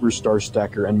 Kirby's Superstar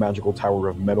Stacker and Magical Tower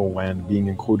of Metal Land being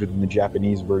included in the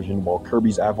Japanese version, while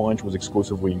Kirby's Avalanche was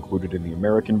exclusively included in the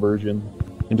American version,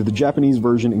 and the Japanese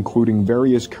version including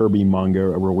various Kirby manga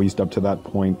released up to that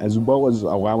point, as well as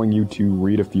allowing you to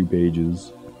read a few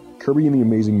pages. Kirby and the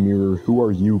Amazing Mirror Who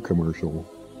Are You commercial.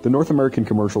 The North American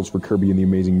commercials for Kirby and the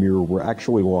Amazing Mirror were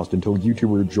actually lost until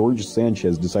YouTuber George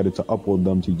Sanchez decided to upload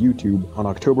them to YouTube on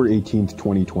October 18th,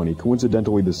 2020,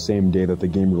 coincidentally the same day that the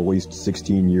game released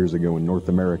 16 years ago in North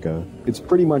America. It's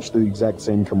pretty much the exact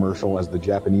same commercial as the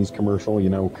Japanese commercial, you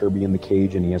know, Kirby in the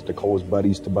cage and he has to call his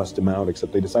buddies to bust him out,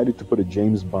 except they decided to put a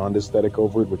James Bond aesthetic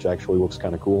over it, which actually looks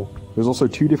kinda cool. There's also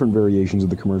two different variations of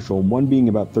the commercial, one being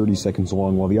about 30 seconds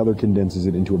long while the other condenses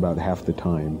it into about half the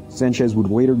time. Sanchez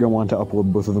would later go on to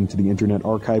upload both of them to the Internet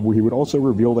Archive, where he would also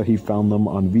reveal that he found them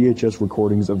on VHS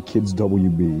recordings of Kids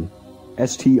WB.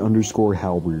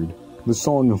 ST_Halberd. The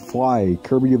song Fly,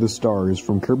 Kirby of the Stars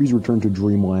from Kirby's Return to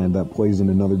Dreamland that plays in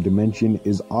another dimension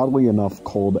is oddly enough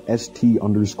called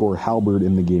ST_Halberd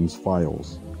in the game's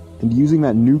files. And using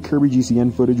that new Kirby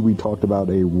GCN footage we talked about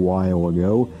a while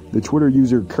ago, the Twitter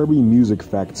user Kirby Music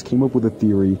Facts came up with a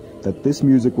theory that this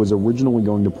music was originally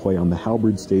going to play on the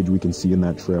Halberd stage we can see in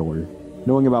that trailer.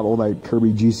 Knowing about all that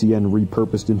Kirby GCN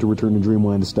repurposed into Return to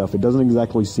Dreamland stuff, it doesn't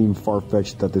exactly seem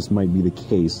far-fetched that this might be the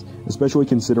case, especially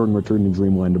considering Return to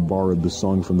Dreamland borrowed the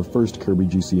song from the first Kirby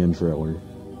GCN trailer.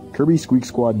 Kirby Squeak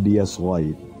Squad DS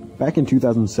Lite. Back in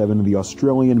 2007, the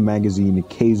Australian magazine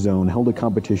K-Zone held a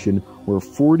competition where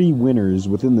 40 winners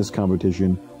within this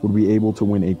competition would be able to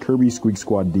win a Kirby Squeak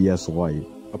Squad DS Lite.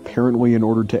 Apparently, in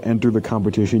order to enter the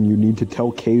competition, you need to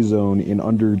tell K-Zone in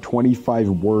under 25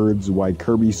 words why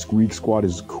Kirby Squeak Squad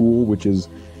is cool, which is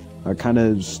kind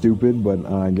of stupid, but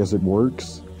I guess it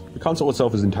works. The console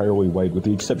itself is entirely white, with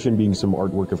the exception being some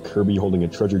artwork of Kirby holding a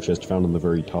treasure chest found on the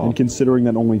very top. And considering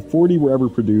that only 40 were ever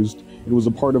produced, it was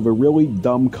a part of a really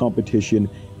dumb competition,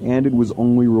 and it was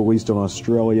only released in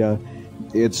Australia.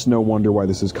 It's no wonder why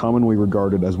this is commonly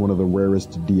regarded as one of the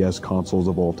rarest DS consoles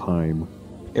of all time.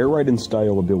 Air Ride and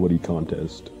Style Ability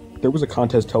Contest. There was a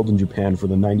contest held in Japan for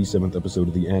the 97th episode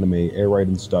of the anime Air Ride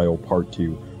and Style Part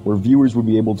 2, where viewers would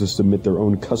be able to submit their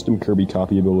own custom Kirby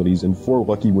copy abilities, and 4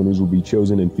 lucky winners would be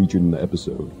chosen and featured in the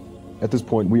episode. At this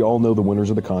point, we all know the winners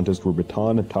of the contest were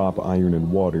Baton, Top, Iron,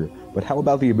 and Water, but how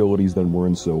about the abilities that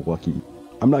weren't so lucky?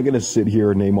 I'm not gonna sit here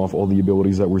and name off all the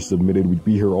abilities that were submitted. We'd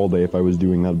be here all day if I was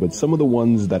doing that, but some of the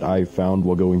ones that I found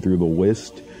while going through the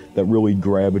list that really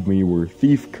grabbed me were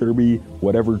Thief Kirby,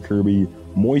 Whatever Kirby,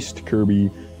 Moist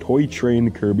Kirby, Toy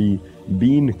Train Kirby,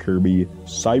 Bean Kirby,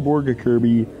 Cyborg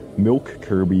Kirby, Milk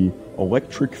Kirby,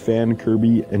 Electric Fan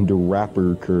Kirby, and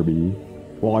Rapper Kirby.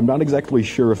 While I'm not exactly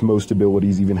sure if most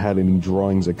abilities even had any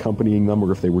drawings accompanying them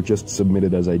or if they were just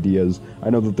submitted as ideas,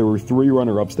 I know that there were 3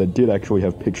 runner-ups that did actually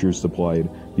have pictures supplied,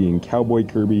 being Cowboy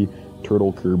Kirby,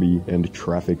 Turtle Kirby, and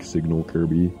Traffic Signal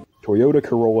Kirby. Toyota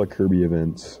Corolla Kirby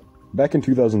events. Back in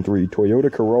 2003,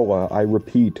 Toyota Corolla, I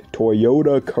repeat,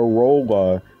 Toyota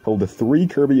Corolla, held 3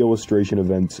 Kirby illustration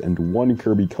events and 1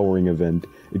 Kirby coloring event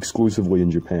exclusively in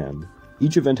Japan.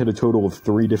 Each event had a total of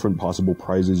 3 different possible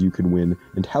prizes you could win,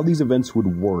 and how these events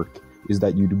would work is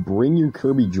that you'd bring your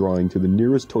Kirby drawing to the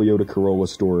nearest Toyota Corolla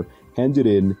store, hand it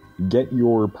in, get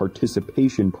your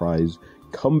participation prize,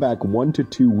 come back 1 to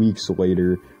 2 weeks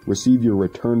later, receive your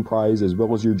return prize as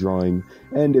well as your drawing,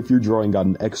 and if your drawing got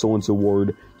an excellence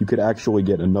award, you could actually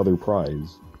get another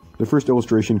prize. The first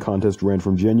illustration contest ran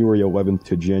from January 11th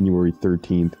to January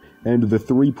 13th, and the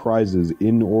 3 prizes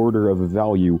in order of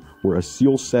value were a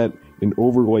seal set, an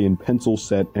overlay and pencil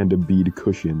set, and a bead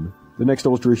cushion. The next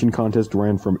illustration contest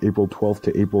ran from April 12th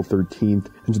to April 13th,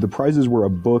 and the prizes were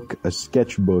a book, a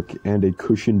sketchbook, and a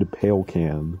cushioned pail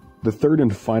can. The third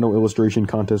and final illustration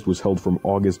contest was held from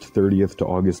August 30th to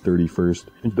August 31st,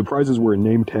 and the prizes were a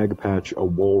name tag patch, a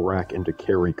wall rack, and a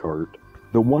carry cart.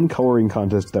 The one coloring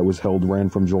contest that was held ran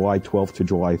from July 12th to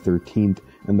July 13th,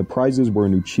 and the prizes were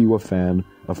an Uchiwa fan,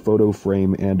 a photo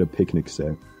frame, and a picnic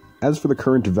set. As for the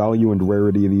current value and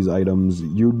rarity of these items,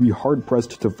 you'd be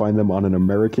hard-pressed to find them on an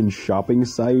American shopping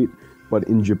site, but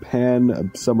in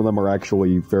Japan, some of them are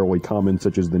actually fairly common,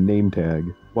 such as the name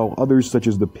tag, while others such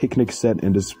as the picnic set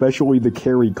and especially the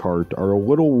carry cart are a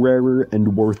little rarer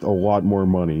and worth a lot more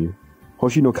money.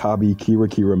 Hoshinokabi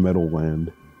Kirakira Metal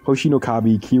Land.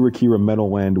 Hoshinokabi Kirakira Metal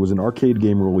Land was an arcade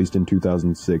game released in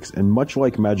 2006, and much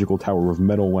like Magical Tower of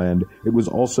Metal Land, it was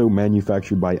also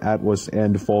manufactured by Atlas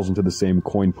and falls into the same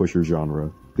coin pusher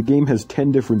genre. The game has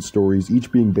 10 different stories, each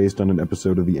being based on an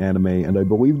episode of the anime, and I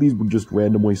believe these were just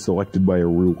randomly selected by a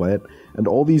roulette, and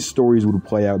all these stories would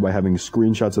play out by having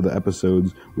screenshots of the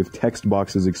episodes with text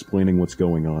boxes explaining what's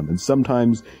going on, and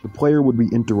sometimes the player would be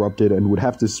interrupted and would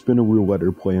have to spin a roulette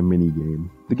or play a minigame.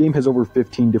 The game has over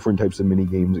 15 different types of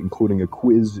minigames, including a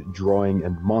quiz, drawing,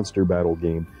 and monster battle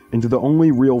game, and the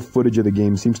only real footage of the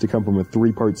game seems to come from a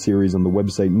 3-part series on the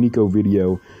website Nico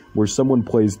Video, where someone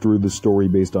plays through the story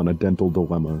based on a dental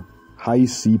dilemma. High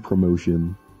C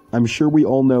promotion. I'm sure we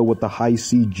all know what the High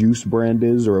C juice brand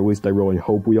is, or at least I really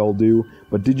hope we all do,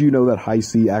 but did you know that High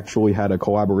C actually had a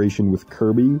collaboration with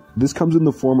Kirby? This comes in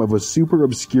the form of a super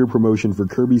obscure promotion for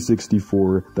Kirby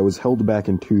 64 that was held back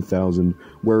in 2000,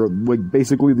 where,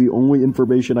 basically the only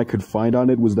information I could find on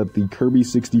it was that the Kirby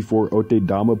 64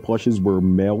 Otedama plushes were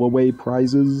mail-away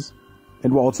prizes.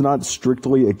 And while it's not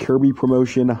strictly a Kirby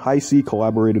promotion, High C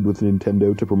collaborated with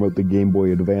Nintendo to promote the Game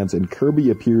Boy Advance, and Kirby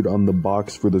appeared on the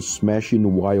box for the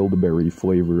Smashin' Wildberry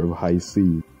flavor of High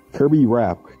C. Kirby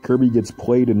Rap, Kirby Gets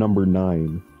Played at number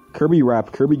 9. Kirby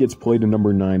Rap, Kirby Gets Played at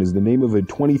number 9 is the name of a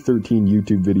 2013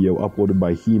 YouTube video uploaded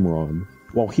by Hemron.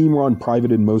 While Hemron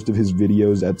privated most of his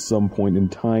videos at some point in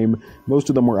time, most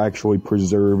of them were actually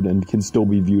preserved and can still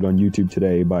be viewed on YouTube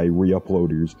today by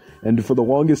re-uploaders, and for the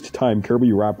longest time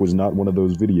Kirby Rap was not one of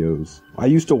those videos. I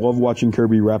used to love watching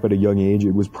Kirby Rap at a young age.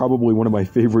 It was probably one of my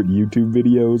favorite YouTube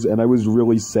videos, and I was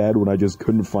really sad when I just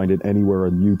couldn't find it anywhere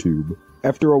on YouTube.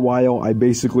 After a while, I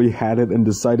basically had it and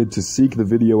decided to seek the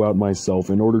video out myself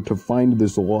in order to find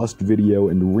this lost video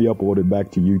and re-upload it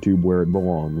back to YouTube where it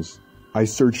belongs. I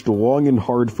searched long and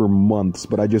hard for months,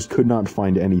 but I just could not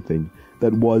find anything.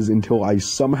 that was until I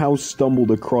somehow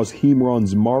stumbled across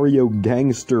Hemron's Mario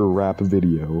Gangster Rap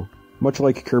video. Much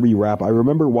like Kirby Rap, I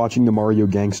remember watching the Mario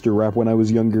Gangster Rap when I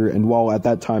was younger, and while at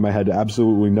that time I had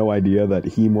absolutely no idea that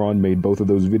Hemron made both of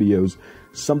those videos,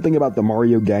 something about the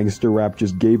Mario Gangster Rap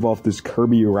just gave off this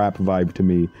Kirby Rap vibe to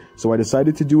me, so I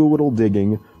decided to do a little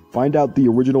digging, find out the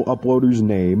original uploader's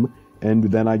name, and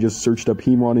then I just searched up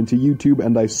Hemron into YouTube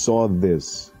and I saw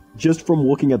this. Just from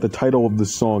looking at the title of the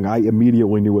song, I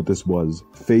immediately knew what this was.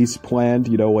 Faceplant,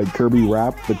 you know, like Kirby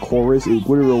Rap, the chorus, it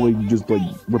literally just like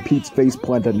repeats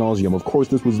faceplant ad nauseum. Of course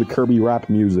this was the Kirby Rap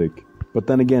music. But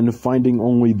then again, finding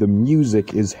only the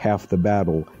music is half the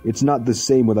battle. It's not the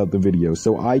same without the video,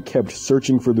 so I kept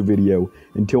searching for the video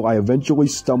until I eventually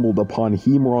stumbled upon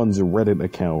Hemron's Reddit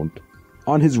account.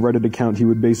 On his Reddit account, he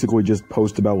would basically just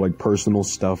post about like personal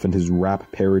stuff and his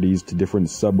rap parodies to different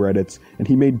subreddits, and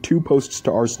he made 2 posts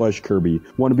to r/Kirby,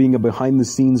 one being a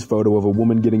behind-the-scenes photo of a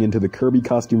woman getting into the Kirby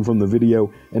costume from the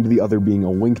video, and the other being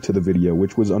a link to the video,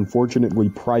 which was unfortunately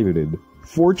privated.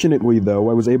 Fortunately,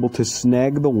 though, I was able to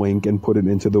snag the link and put it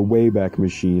into the Wayback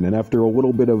Machine, and after a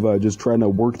little bit of just trying to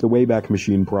work the Wayback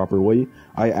Machine properly,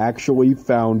 I actually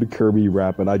found Kirby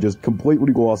Rap, and I just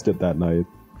completely lost it that night.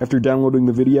 After downloading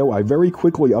the video, I very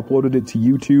quickly uploaded it to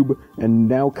YouTube, and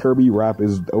now Kirby Rap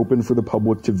is open for the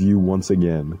public to view once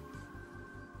again.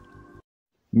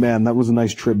 Man, that was a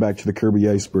nice trip back to the Kirby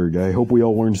Iceberg. I hope we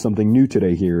all learned something new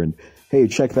today here, and hey,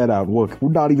 check that out. Look,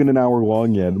 we're not even an hour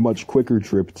long yet. Much quicker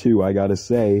trip, too, I gotta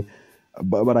say.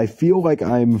 But I feel like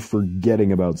I'm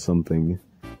forgetting about something.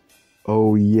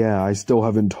 Oh yeah, I still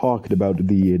haven't talked about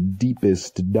the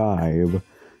deepest dive.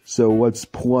 So let's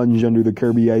plunge under the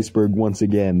Kirby Iceberg once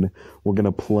again. We're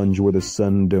gonna plunge where the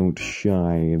sun don't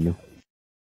shine.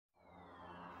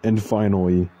 And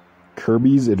finally,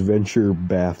 Kirby's Adventure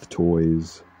Bath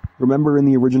Toys. Remember in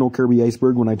the original Kirby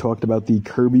Iceberg when I talked about the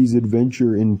Kirby's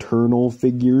Adventure internal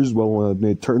figures? Well,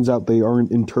 it turns out they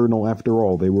aren't internal after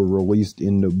all. They were released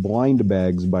in blind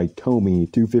bags by Tomy,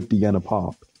 $2.50 yen a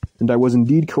pop. And I was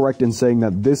indeed correct in saying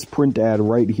that this print ad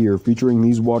right here featuring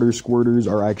these water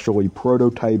squirters are actually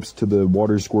prototypes to the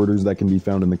water squirters that can be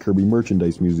found in the Kirby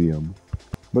Merchandise Museum.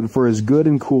 But for as good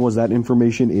and cool as that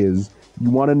information is, you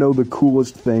want to know the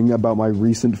coolest thing about my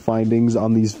recent findings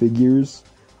on these figures?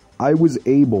 I was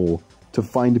able to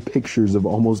find pictures of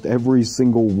almost every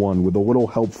single one with a little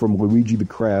help from Luigi the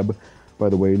Crab, by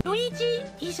the way, Luigi,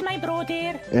 he's my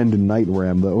brother, and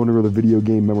Nightram, the owner of the Video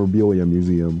Game Memorabilia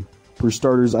Museum. For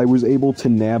starters, I was able to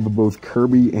nab both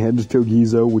Kirby and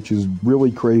Togizo, which is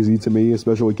really crazy to me,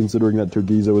 especially considering that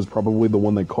Togizo is probably the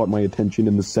one that caught my attention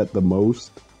in the set the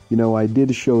most. You know, I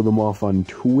did show them off on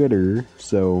Twitter,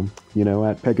 so, you know,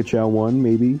 at Pekachow1,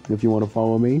 maybe, if you want to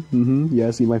follow me.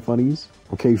 Yeah, see my funnies?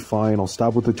 Okay, fine, I'll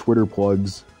stop with the Twitter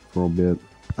plugs for a bit.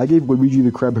 I gave Luigi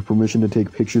the Crab permission to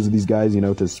take pictures of these guys, you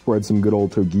know, to spread some good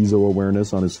old Togizo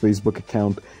awareness on his Facebook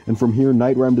account, and from here,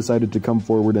 Nightram decided to come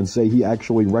forward and say he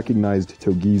actually recognized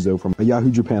Togizo from a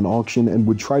Yahoo Japan auction and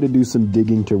would try to do some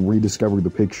digging to rediscover the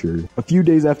picture. A few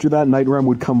days after that, Nightram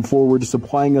would come forward,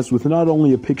 supplying us with not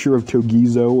only a picture of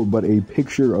Togizo, but a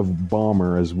picture of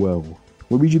Bomber as well.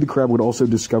 Luigi the Crab would also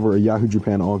discover a Yahoo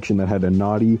Japan auction that had a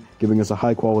Naughty, giving us a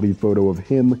high-quality photo of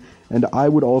him, and I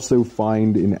would also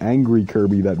find an Angry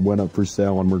Kirby that went up for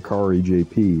sale on Mercari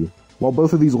JP. While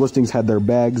both of these listings had their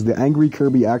bags, the Angry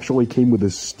Kirby actually came with a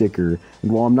sticker,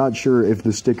 and while I'm not sure if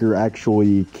the sticker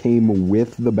actually came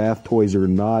with the bath toys or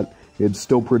not, it's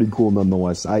still pretty cool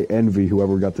nonetheless. I envy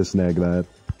whoever got to snag that.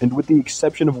 And with the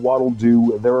exception of Waddle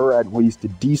Doo, there are at least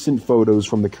decent photos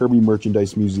from the Kirby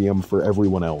Merchandise Museum for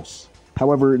everyone else.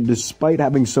 However, despite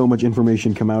having so much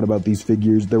information come out about these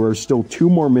figures, there are still 2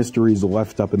 more mysteries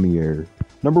left up in the air.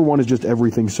 Number 1 is just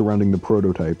everything surrounding the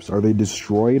prototypes. Are they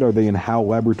destroyed? Are they in HAL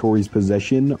Laboratories'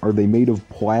 possession? Are they made of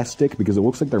plastic? Because it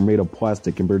looks like they're made of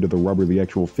plastic compared to the rubber the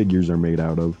actual figures are made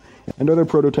out of. And are there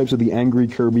prototypes of the Angry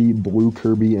Kirby, Blue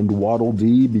Kirby, and Waddle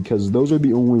Dee? Because those are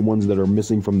the only ones that are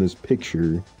missing from this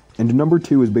picture. And number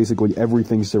 2 is basically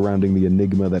everything surrounding the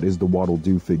enigma that is the Waddle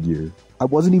Doo figure. I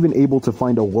wasn't even able to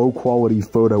find a low-quality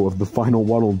photo of the final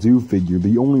Waddle Doo figure.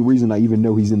 The only reason I even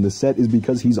know he's in the set is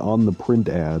because he's on the print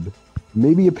ad.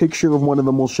 Maybe a picture of one of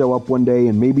them will show up one day,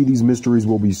 and maybe these mysteries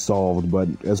will be solved, but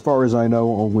as far as I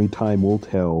know, only time will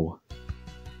tell.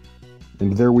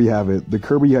 And there we have it. The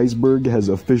Kirby Iceberg has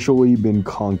officially been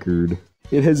conquered.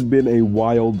 It has been a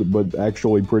wild, but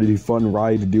actually pretty fun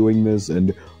ride doing this,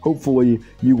 and hopefully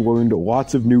you learned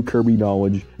lots of new Kirby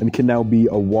knowledge and can now be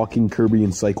a walking Kirby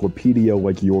encyclopedia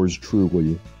like yours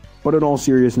truly. But in all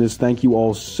seriousness, thank you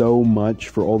all so much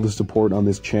for all the support on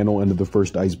this channel and the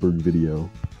first iceberg video.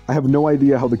 I have no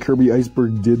idea how the Kirby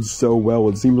Iceberg did so well.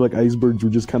 It seemed like icebergs were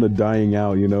just kind of dying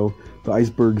out, you know? The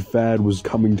iceberg fad was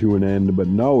coming to an end, but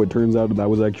no, it turns out that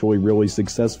was actually really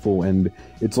successful, and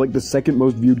it's like the second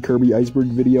most viewed Kirby Iceberg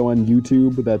video on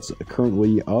YouTube that's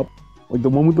currently up. Like, the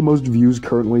one with the most views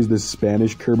currently is this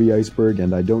Spanish Kirby Iceberg,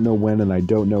 and I don't know when and I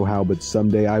don't know how, but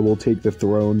someday I will take the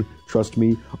throne. Trust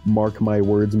me, mark my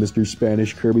words, Mr.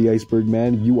 Spanish Kirby Iceberg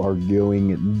man, you are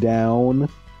going down.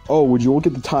 Oh, would you look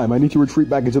at the time? I need to retreat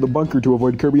back into the bunker to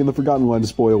avoid Kirby and the Forgotten Land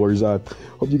spoilers.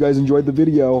 Hope you guys enjoyed the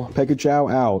video.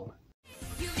 Pekachow out.